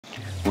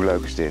Hoe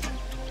leuk is dit?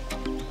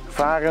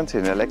 Varend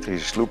in een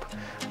elektrische sloep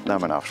naar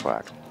mijn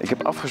afspraak. Ik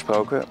heb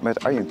afgesproken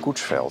met Arjan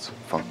Koetsveld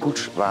van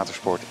Koets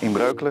Watersport in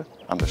Breukelen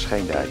aan de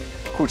Scheendijk.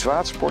 Koets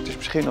Watersport is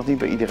misschien nog niet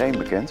bij iedereen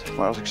bekend,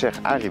 maar als ik zeg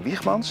Arie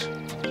Wiegmans,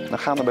 dan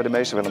gaan er bij de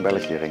meesten wel een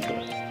belletje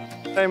rinkelen.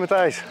 Hey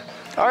Matthijs.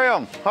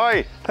 Arjan,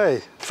 hoi.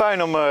 Hey.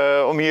 Fijn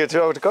om hier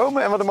zo te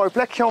komen en wat een mooi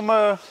plekje om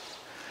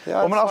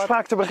een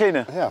afspraak te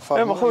beginnen. Ja,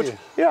 helemaal goed. Hier.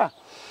 Ja.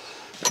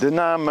 De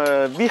naam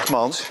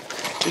Wiegmans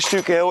is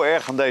natuurlijk heel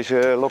erg aan deze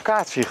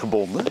locatie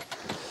gebonden.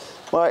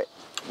 Maar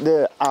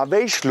de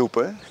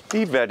AW-sloepen,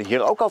 die werden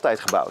hier ook altijd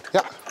gebouwd.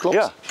 Ja, klopt.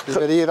 Ja. Die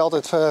werden hier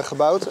altijd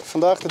gebouwd.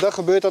 Vandaag de dag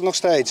gebeurt dat nog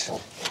steeds.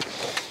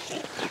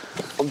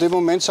 Op dit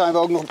moment zijn we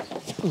ook nog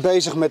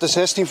bezig met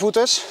de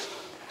 16-voeters.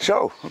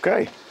 Zo,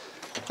 oké.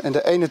 En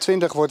de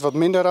 21 wordt wat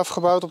minder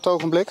afgebouwd op het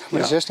ogenblik.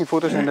 Met de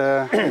 16-voeters en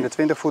de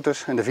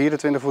 20-voeters en de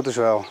 24-voeters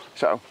wel.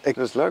 Zo, dat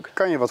is leuk.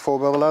 Kan je wat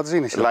voorbeelden laten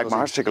zien? Dat lijkt me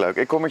hartstikke leuk.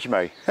 Ik kom met je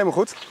mee. Helemaal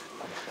goed.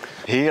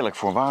 Heerlijk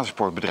voor een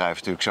watersportbedrijf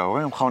natuurlijk zo,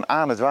 hè? Om gewoon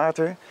aan het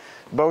water.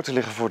 Boten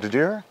liggen voor de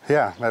deur.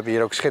 Ja, we hebben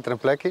hier ook een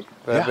schitterend plekje.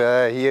 We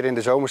hebben hier in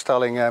de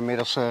zomerstalling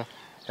inmiddels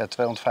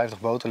 250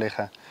 boten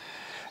liggen.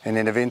 En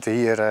in de winter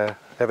hier hebben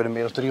we er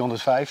meer dan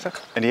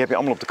 350. En die heb je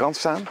allemaal op de kant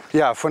staan?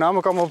 Ja,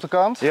 voornamelijk allemaal op de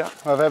kant. Ja.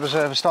 Maar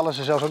we stallen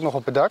ze zelfs ook nog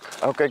op het dak.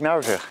 Oh, kijk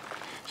nou zeg.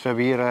 Dus we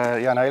hebben hier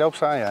een hele hoop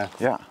staan. Ja.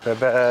 Ja. We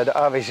hebben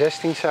de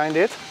AW16 zijn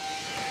dit.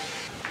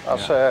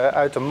 Als ze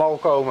uit de mal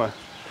komen,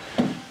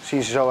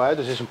 zien ze zo uit.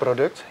 Dus dit is een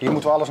product. Hier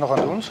moeten we alles nog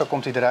aan doen, zo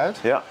komt hij eruit.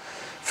 Ja.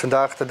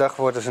 Vandaag de dag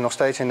worden ze nog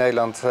steeds in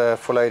Nederland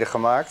volledig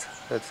gemaakt.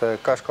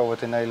 Het casco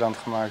wordt in Nederland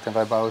gemaakt en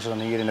wij bouwen ze dan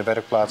hier in de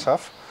werkplaats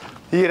af.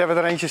 Hier hebben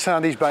we er eentje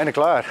staan, die is bijna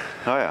klaar.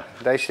 Oh ja.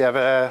 Deze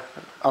hebben we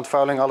aan het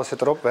vouwing, alles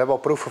zit erop. We hebben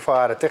al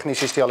proefvervaren,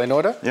 technisch is die al in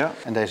orde. Ja.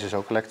 En deze is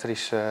ook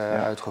elektrisch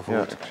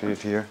uitgevoerd. Ja, ik zie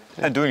het hier.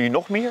 En doen jullie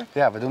nog meer?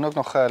 Ja, we doen ook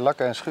nog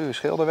lakken en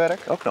schilderwerk.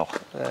 Ook nog?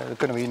 Dat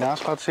kunnen we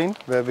hiernaast laten zien.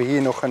 We hebben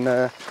hier nog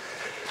een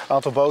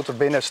aantal boten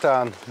binnen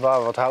staan waar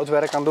we wat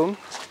houtwerk aan doen.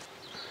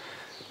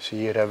 Dus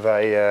hier hebben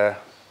wij,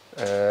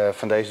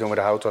 van deze doen we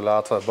de houten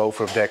laten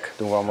boven op dek,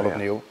 doen we allemaal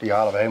opnieuw. Die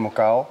halen we helemaal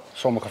kaal. In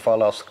sommige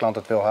gevallen, als de klant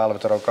het wil, halen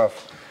we het er ook af.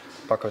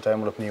 Pakken we het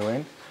helemaal opnieuw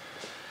in.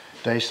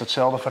 Deze is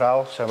hetzelfde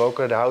verhaal. Zijn we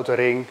ook de houten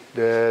ring,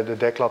 de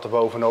deklatten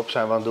bovenop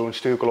zijn we aan het doen,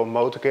 stuurkolom,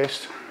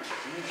 motorkist.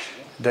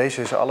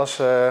 Deze is alles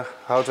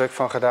houtwerk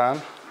van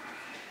gedaan.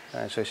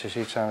 En zoals je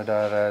ziet zijn we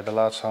daar de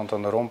laatste hand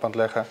aan de romp aan het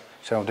leggen.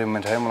 Zijn we op dit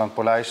moment helemaal aan het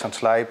polijsten, aan het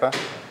slijpen.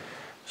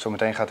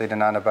 Zometeen gaat hij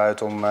daarna naar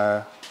buiten om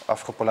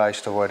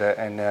afgepolijst te worden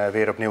en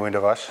weer opnieuw in de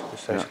was.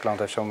 Dus deze klant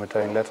heeft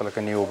zometeen letterlijk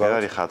een nieuwe boot. Ja,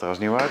 die gaat er als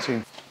nieuw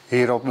uitzien.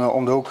 Hier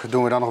om de hoek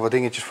doen we dan nog wat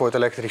dingetjes voor het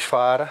elektrisch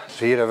varen. Dus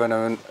hier hebben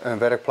we een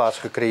werkplaats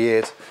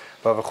gecreëerd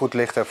waar we goed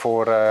lichten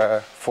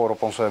voor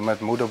op onze met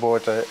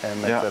moederborden en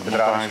met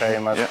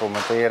bedragingsschema's voor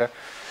monteren.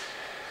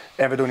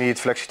 En we doen hier het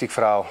flexistiek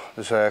verhaal.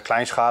 Dus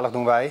kleinschalig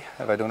doen wij.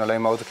 Wij doen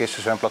alleen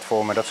motorkisten,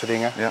 zwemplatformen, dat soort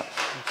dingen. Ja.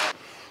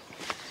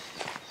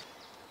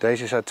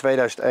 Deze is uit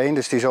 2001,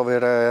 dus die is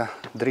alweer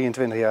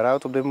 23 jaar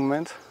oud op dit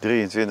moment.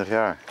 23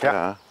 jaar?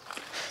 Ja.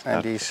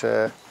 En die is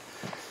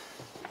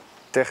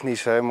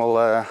technisch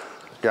helemaal,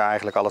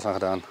 eigenlijk alles aan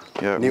gedaan.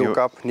 Ja,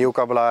 nieuwe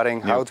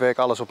kabelaring, houtwerk,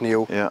 alles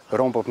opnieuw,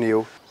 romp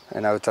opnieuw.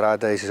 En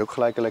uiteraard deze is ook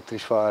gelijk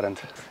elektrisch varend.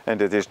 En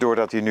dit is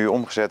doordat hij nu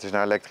omgezet is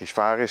naar elektrisch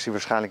varen, is hij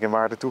waarschijnlijk in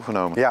waarde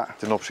toegenomen? Ja.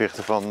 Ten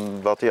opzichte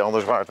van wat hij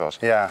anders waard was?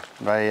 Ja,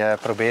 wij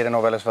proberen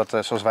nog wel eens wat,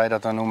 zoals wij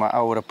dat dan noemen,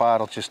 oudere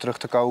pareltjes terug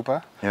te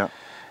kopen. Ja.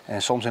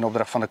 En soms in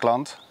opdracht van de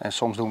klant. En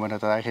soms doen we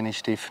het eigen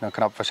initiatief, dan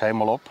knappen we ze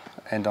helemaal op.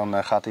 En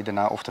dan gaat hij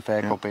daarna of de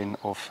verkoop in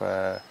of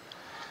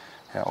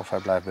hij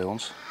blijft bij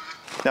ons.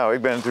 Nou,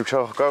 ik ben natuurlijk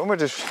zo gekomen,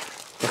 dus...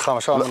 Dan gaan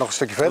we zo nog een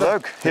stukje verder.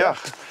 Leuk, ja.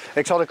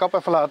 Ik zal de kap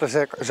even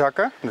laten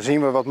zakken. Dan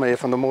zien we wat meer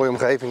van de mooie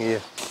omgeving hier.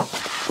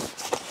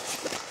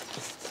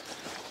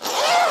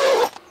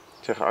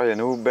 Zeg Arjan,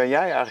 hoe ben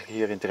jij eigenlijk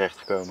hierin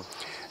terechtgekomen?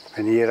 Ik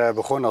ben hier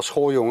begonnen als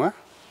schooljongen.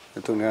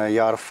 En toen een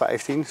jaar of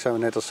 15 zijn we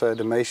net als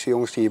de meeste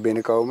jongens die hier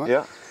binnenkomen.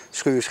 Ja.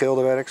 Schuur,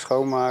 schilderwerk,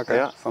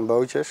 schoonmaken van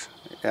bootjes.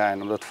 Ja,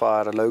 en omdat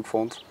varen leuk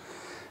vond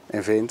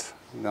en vindt,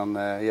 dan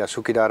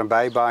zoek je daar een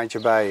bijbaantje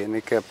bij. En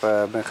ik heb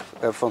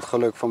van het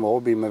geluk van mijn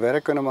hobby mijn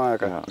werk kunnen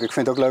maken. Ja. Ik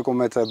vind het ook leuk om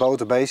met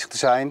boten bezig te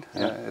zijn.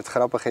 Ja. Het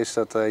grappige is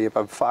dat je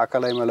hebt vaak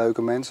alleen maar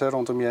leuke mensen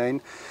rondom je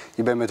heen.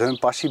 Je bent met hun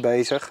passie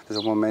bezig. Dus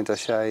op het moment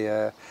als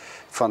jij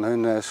van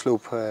hun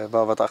sloep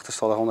waar wat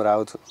achterstallig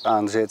onderhoud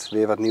aan zit,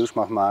 weer wat nieuws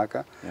mag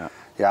maken. Ja.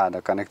 Ja,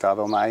 dan kan ik daar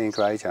wel mijn ei in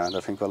kwijt. Ja.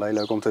 Dat vind ik wel heel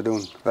leuk om te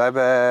doen. We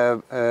hebben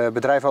een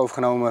bedrijf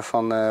overgenomen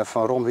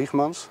van Ron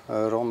Wiegmans.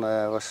 Ron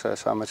was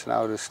samen met zijn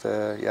ouders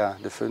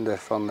de funder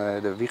van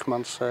de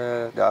Wiegmans,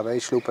 de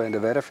AW-sloepen en de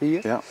werf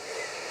hier. Ja.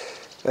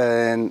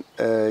 En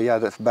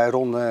bij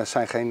Ron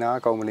zijn geen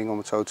nakomelingen, om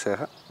het zo te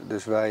zeggen.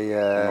 Dus wij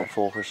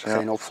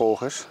geen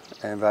opvolgers.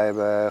 En wij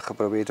hebben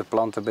geprobeerd een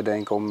plan te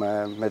bedenken om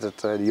met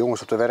de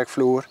jongens op de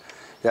werkvloer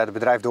het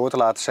bedrijf door te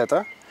laten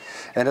zetten.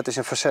 En dat is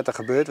in facetten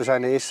gebeurd. We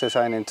zijn de eerste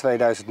zijn in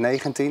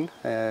 2019.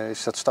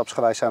 Is dat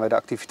stapsgewijs zijn we de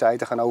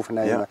activiteiten gaan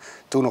overnemen. Ja.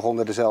 Toen nog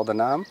onder dezelfde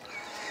naam.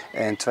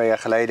 En 2 jaar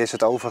geleden is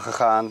het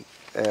overgegaan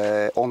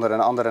onder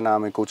een andere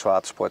naam in Koets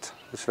Watersport.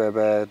 Dus we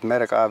hebben het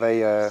merk AW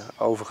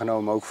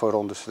overgenomen, ook voor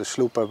ons de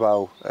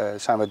sloepenbouw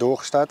zijn we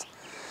doorgestart.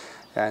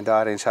 Ja, en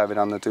daarin zijn we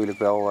dan natuurlijk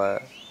wel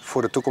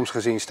voor de toekomst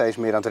gezien steeds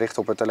meer aan het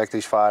richten op het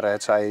elektrisch varen.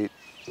 Het zij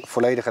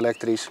volledig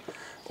elektrisch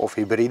of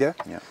hybride.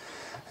 Ja.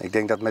 Ik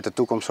denk dat met de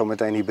toekomst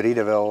zometeen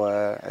hybride wel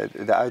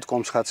de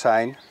uitkomst gaat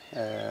zijn.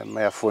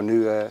 Maar ja, voor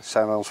nu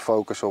zijn we ons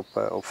focus op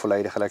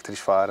volledig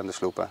elektrisch varende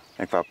sloepen.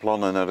 En qua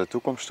plannen naar de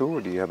toekomst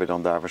toe, die hebben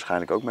dan daar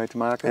waarschijnlijk ook mee te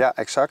maken? Ja,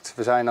 exact.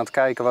 We zijn aan het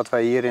kijken wat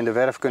wij hier in de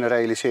werf kunnen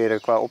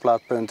realiseren qua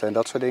oplaadpunten en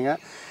dat soort dingen.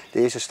 De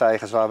eerste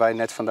stijgers waar wij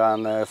net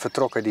vandaan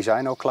vertrokken, die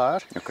zijn al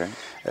klaar. Okay.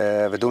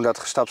 We doen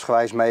dat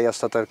stapsgewijs mee als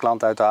dat de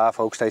klanten uit de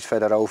haven ook steeds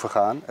verder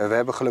overgaan. We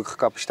hebben gelukkig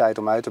capaciteit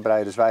om uit te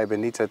breiden, dus wij hebben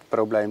niet het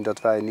probleem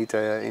dat wij niet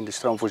in de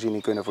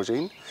stroomvoorziening kunnen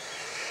voorzien.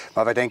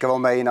 Maar wij denken wel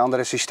mee in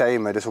andere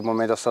systemen. Dus op het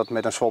moment dat dat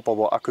met een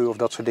swappable accu of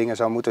dat soort dingen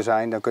zou moeten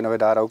zijn, dan kunnen we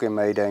daar ook in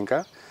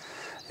meedenken.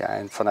 Ja,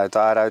 en vanuit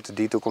daaruit,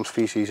 die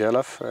toekomstvisie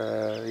zelf,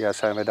 ja,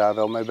 zijn we daar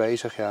wel mee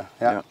bezig. Ja.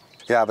 Ja.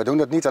 Ja, we doen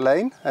dat niet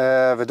alleen.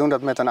 We doen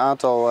dat met een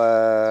aantal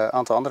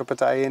andere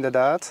partijen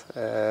inderdaad.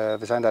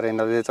 We zijn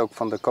daarin lid ook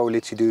van de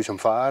coalitie Duurzaam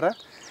Varen.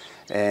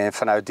 En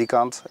vanuit die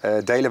kant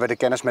delen we de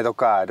kennis met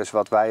elkaar. Dus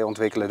wat wij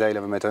ontwikkelen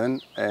delen we met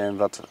hun. En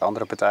wat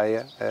andere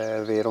partijen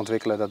weer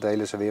ontwikkelen, dat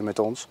delen ze weer met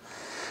ons.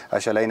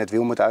 Als je alleen het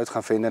wiel moet uit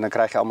gaan vinden, dan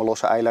krijg je allemaal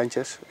losse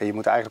eilandjes. En je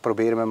moet eigenlijk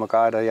proberen met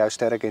elkaar daar juist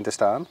sterk in te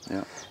staan. Ja.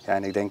 Ja,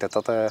 en ik denk dat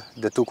dat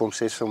de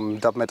toekomst is om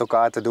dat met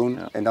elkaar te doen.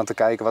 Ja. En dan te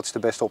kijken wat is de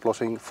beste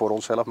oplossing voor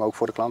onszelf, maar ook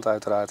voor de klant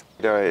uiteraard.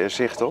 Daar is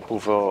zicht op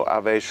hoeveel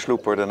AW's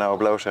sloepen er nou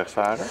op Loosdrecht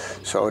varen?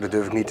 Zo, dat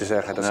durf ik niet te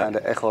zeggen. Dat zijn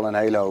er echt wel een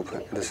hele hoop.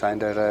 Er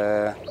zijn er,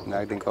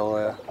 nou, ik denk wel,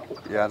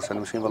 ja, er zijn er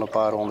misschien wel een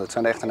paar honderd. Het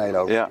zijn er echt een hele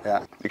hoop. Ja.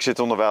 Ja. Ik zit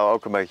onderwijl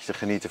ook een beetje te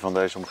genieten van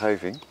deze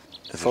omgeving.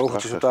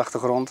 Vogeltjes op de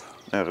achtergrond.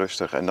 En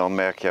rustig. En dan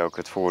merk je ook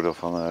het voordeel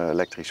van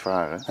elektrisch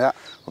varen. Ja.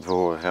 Want we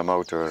horen geen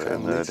motor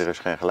en er is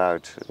geen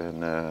geluid.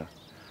 En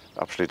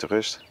absolute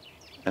rust.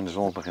 En de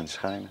zon begint te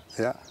schijnen.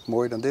 Ja,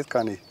 mooier dan dit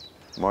kan niet.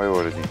 Mooier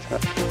wordt het niet.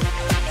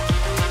 Ja.